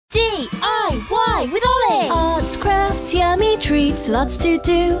treats, lots to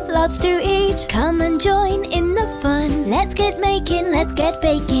do, lots to eat. Come and join in the fun. Let's get making, let's get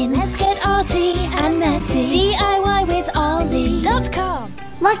baking, let's get arty and messy. DIY with Ollie.com.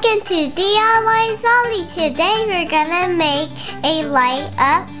 Welcome to DIY with Ollie. Today we're gonna make a light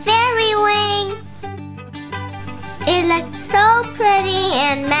up fairy wing. It looks so pretty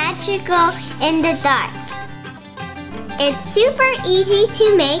and magical in the dark. It's super easy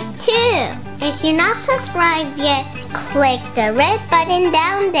to make too. If you're not subscribed yet, click the red button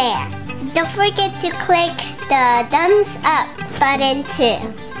down there. Don't forget to click the thumbs up button too.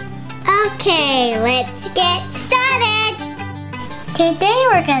 Okay, let's get started. Today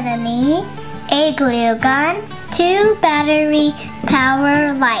we're gonna need a glue gun, 2 battery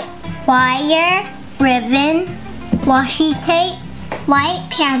power lights, wire, ribbon, washi tape, white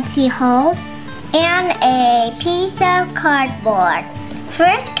pantyhose, and a piece of cardboard.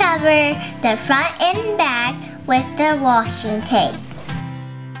 First, cover the front and back with the washing tape.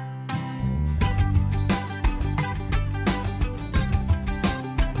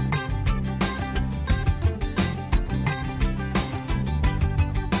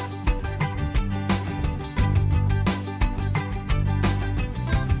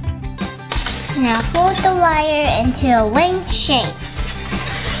 Now fold the wire into a wing shape.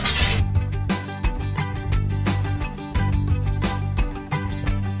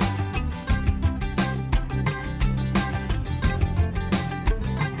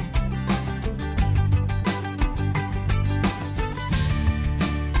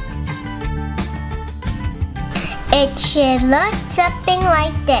 It should look something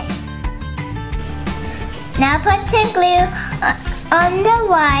like this. Now put some glue on the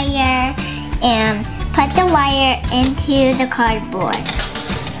wire and put the wire into the cardboard.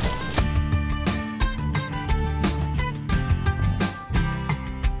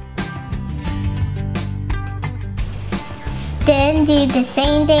 Then do the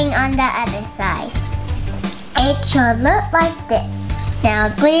same thing on the other side. It should look like this. Now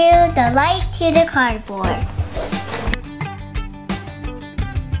glue the light to the cardboard.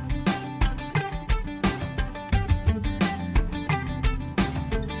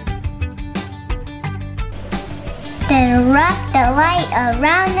 Then wrap the light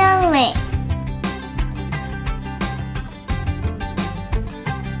around the lid.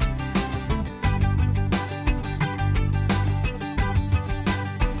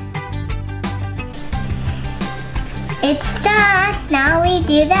 It's done. Now we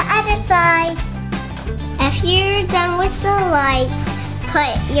do the other side. If you're done with the lights,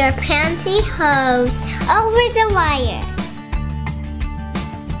 put your pantyhose over the wire.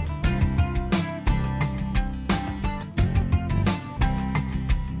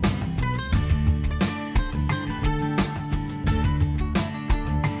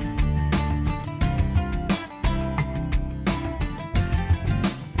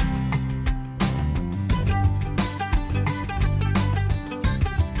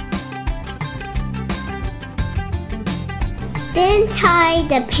 Then tie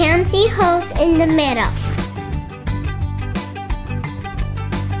the pantyhose in the middle.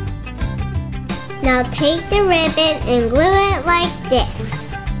 Now take the ribbon and glue it like this.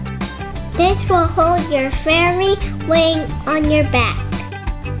 This will hold your fairy wing on your back.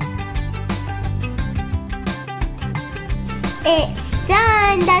 It's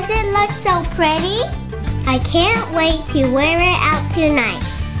done! Does it look so pretty? I can't wait to wear it out tonight.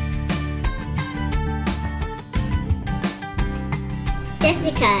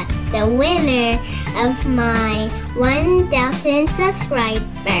 Jessica, the winner of my 1,000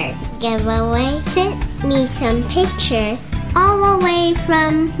 subscribers giveaway, sent me some pictures all the way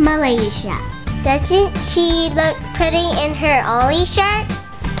from Malaysia. Doesn't she look pretty in her Ollie shirt?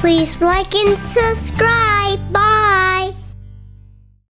 Please like and subscribe. Bye!